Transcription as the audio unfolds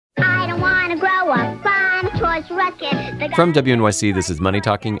gonna grow up fine, Toys R Us kid. From WNYC, this is Money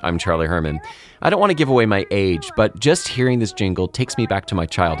Talking. I'm Charlie Herman. I don't want to give away my age, but just hearing this jingle takes me back to my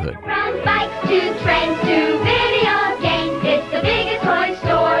childhood. From bikes to trains to video games, it's the biggest toy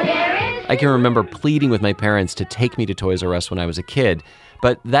store there is. I can remember pleading with my parents to take me to Toys R Us when I was a kid,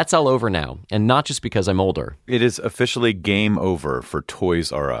 but that's all over now, and not just because I'm older. It is officially game over for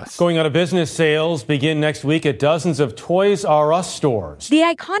Toys R Us. Going out of business, sales begin next week at dozens of Toys R Us stores. The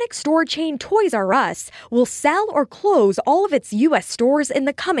iconic store chain Toys R Us will sell or close all of its U.S. stores in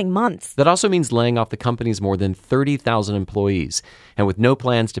the coming months. That also means laying off the company's more than 30,000 employees. And with no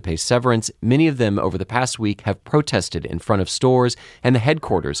plans to pay severance, many of them over the past week have protested in front of stores and the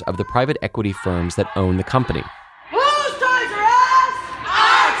headquarters of the private equity firms that own the company. Who's Toys R Us?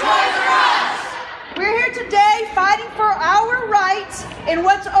 Our Toys R Us! We're here today fighting for our rights and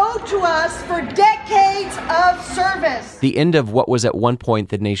what's owed to us for decades of service. The end of what was at one point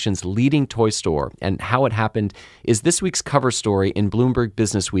the nation's leading toy store and how it happened is this week's cover story in Bloomberg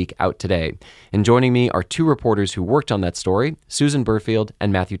Business Week, out today. And joining me are two reporters who worked on that story, Susan Burfield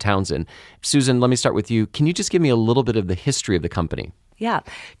and Matthew Townsend. Susan, let me start with you. Can you just give me a little bit of the history of the company? Yeah.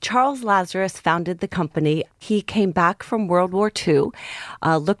 Charles Lazarus founded the company. He came back from World War II,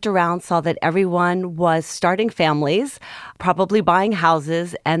 looked around, saw that everyone was starting families, probably buying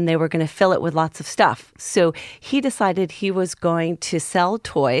houses, and they were going to fill it with lots of stuff. So he decided he was going to sell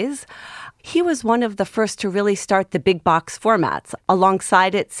toys. He was one of the first to really start the big box formats.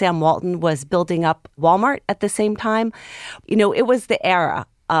 Alongside it, Sam Walton was building up Walmart at the same time. You know, it was the era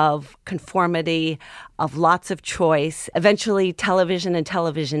of conformity, of lots of choice, eventually television and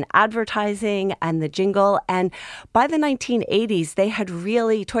television advertising and the jingle. And by the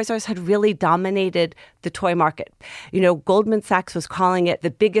 1980s, Toys R Us had really dominated the toy market. You know, Goldman Sachs was calling it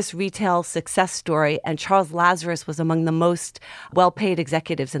the biggest retail success story, and Charles Lazarus was among the most well-paid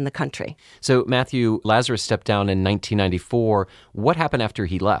executives in the country. So, Matthew, Lazarus stepped down in 1994. What happened after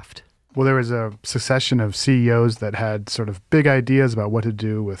he left? Well, there was a succession of CEOs that had sort of big ideas about what to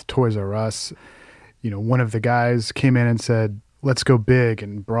do with Toys R Us. You know, one of the guys came in and said, let's go big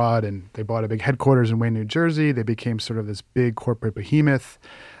and broad. And they bought a big headquarters in Wayne, New Jersey. They became sort of this big corporate behemoth.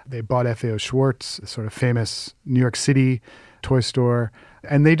 They bought FAO Schwarz, a sort of famous New York City toy store.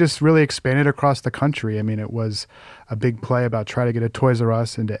 And they just really expanded across the country. I mean, it was a big play about trying to get a Toys R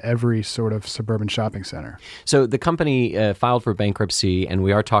Us into every sort of suburban shopping center. So the company filed for bankruptcy, and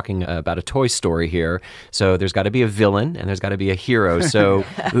we are talking about a toy story here. So there's got to be a villain and there's got to be a hero. So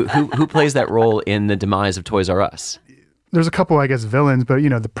who plays that role in the demise of Toys R Us? There's a couple, I guess, villains, but, you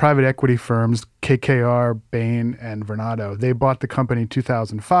know, the private equity firms, KKR, Bain, and Vornado, they bought the company in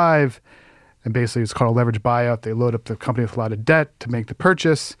 2005. And basically, it's called a leverage buyout. They load up the company with a lot of debt to make the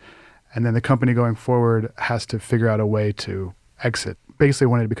purchase. And then the company going forward has to figure out a way to exit, basically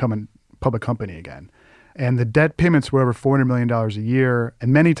wanted to become a public company again. And the debt payments were over $400 million a year.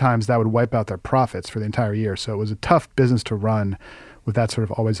 And many times that would wipe out their profits for the entire year. So it was a tough business to run with that sort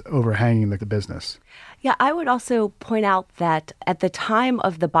of always overhanging the business. Yeah, I would also point out that at the time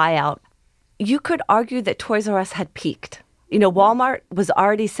of the buyout, you could argue that Toys R Us had peaked. You know, Walmart was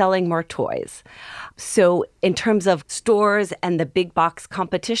already selling more toys. So in terms of stores and the big box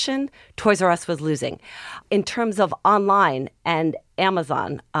competition, Toys R Us was losing. In terms of online and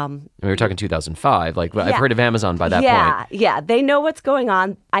Amazon. We were talking 2005. I've heard of Amazon by that point. Yeah, they know what's going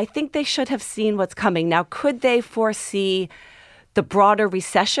on. I think they should have seen what's coming. Now, could they foresee the broader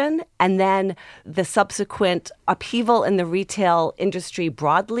recession and then the subsequent upheaval in the retail industry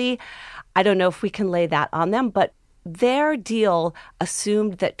broadly? I don't know if we can lay that on them, but their deal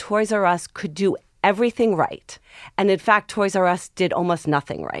assumed that Toys R Us could do everything right. And in fact, Toys R Us did almost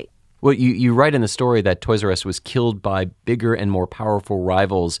nothing right. Well, you write in the story that Toys R Us was killed by bigger and more powerful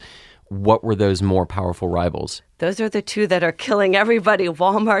rivals. What were those more powerful rivals? Those are the two that are killing everybody,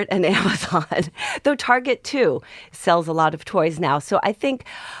 Walmart and Amazon. Though Target, too, sells a lot of toys now. So I think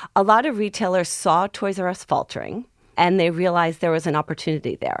a lot of retailers saw Toys R Us faltering, and they realized there was an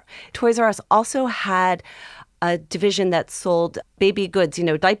opportunity there. Toys R Us also had a division that sold baby goods, you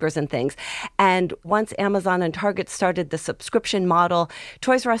know, diapers and things. And once Amazon and Target started the subscription model,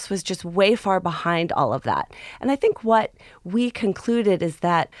 Toys R Us was just way far behind all of that. And I think what we concluded is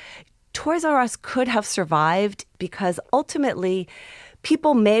that Toys R Us could have survived because ultimately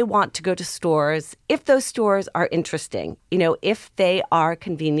people may want to go to stores if those stores are interesting, you know, if they are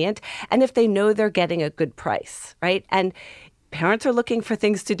convenient and if they know they're getting a good price, right? And Parents are looking for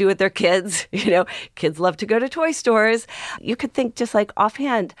things to do with their kids. Kids love to go to toy stores. You could think just like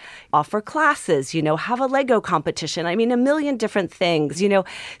offhand, offer classes, have a Lego competition. I mean, a million different things,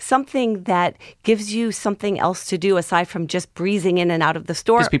 something that gives you something else to do aside from just breezing in and out of the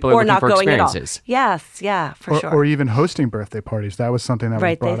store Because people are or looking not for going experiences. at all. Yes, yeah, for sure. Or even hosting birthday parties. That was something that was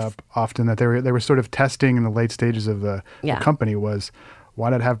Right, brought up often, that they were sort of testing in the late stages of the company was, why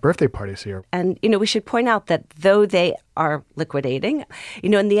not have birthday parties here? And, we should point out that though they are liquidating,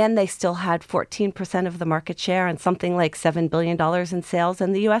 in the end, they still had 14% of the market share and something like $7 billion in sales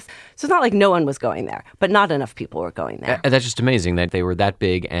in the U.S. So it's not like no one was going there, but not enough people were going there. That's just amazing that they were that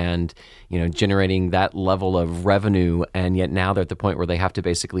big and, generating that level of revenue. And yet now they're at the point where they have to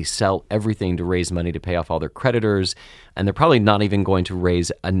basically sell everything to raise money to pay off all their creditors. And they're probably not even going to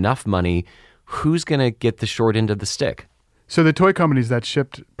raise enough money. Who's going to get the short end of the stick? So the toy companies that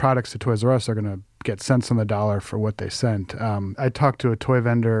shipped products to Toys R Us are going to get cents on the dollar for what they sent. I talked to a toy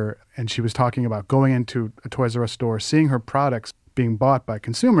vendor, and she was talking about going into a Toys R Us store, seeing her products being bought by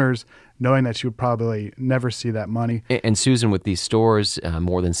consumers, knowing that she would probably never see that money. And Susan, with these stores,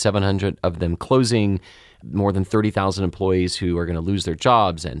 more than 700 of them closing, more than 30,000 employees who are going to lose their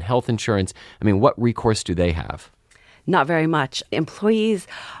jobs and health insurance, I mean, what recourse do they have? Not very much. Employees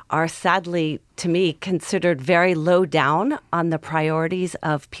are sadly, to me, considered very low down on the priorities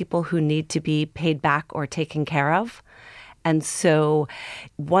of people who need to be paid back or taken care of. And so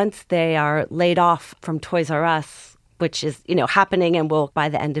once they are laid off from Toys R Us, which is, happening and will by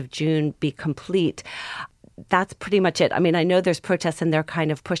the end of June be complete, that's pretty much it. I mean, I know there's protests and they're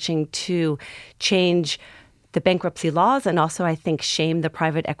kind of pushing to change the bankruptcy laws and also, I think, shame the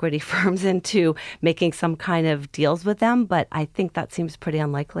private equity firms into making some kind of deals with them. But I think that seems pretty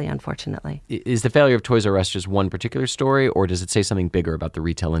unlikely, unfortunately. Is the failure of Toys R Us just one particular story, or does it say something bigger about the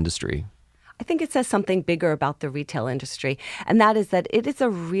retail industry? I think it says something bigger about the retail industry, and that is that it is a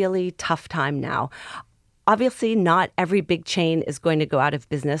really tough time now. Obviously, not every big chain is going to go out of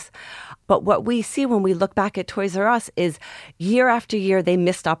business. But what we see when we look back at Toys R Us is year after year, they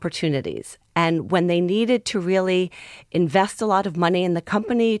missed opportunities. And when they needed to really invest a lot of money in the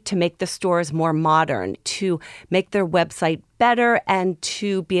company to make the stores more modern, to make their website better, and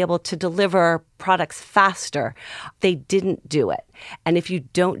to be able to deliver products faster, they didn't do it. And if you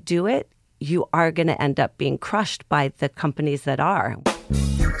don't do it, you are going to end up being crushed by the companies that are.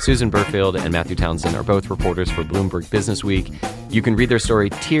 Susan Burfield and Matthew Townsend are both reporters for Bloomberg Business Week. You can read their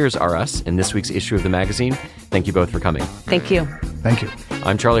story, Tears R Us, in this week's issue of the magazine. Thank you both for coming. Thank you. Thank you.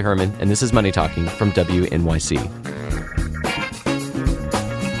 I'm Charlie Herman, and this is Money Talking from WNYC.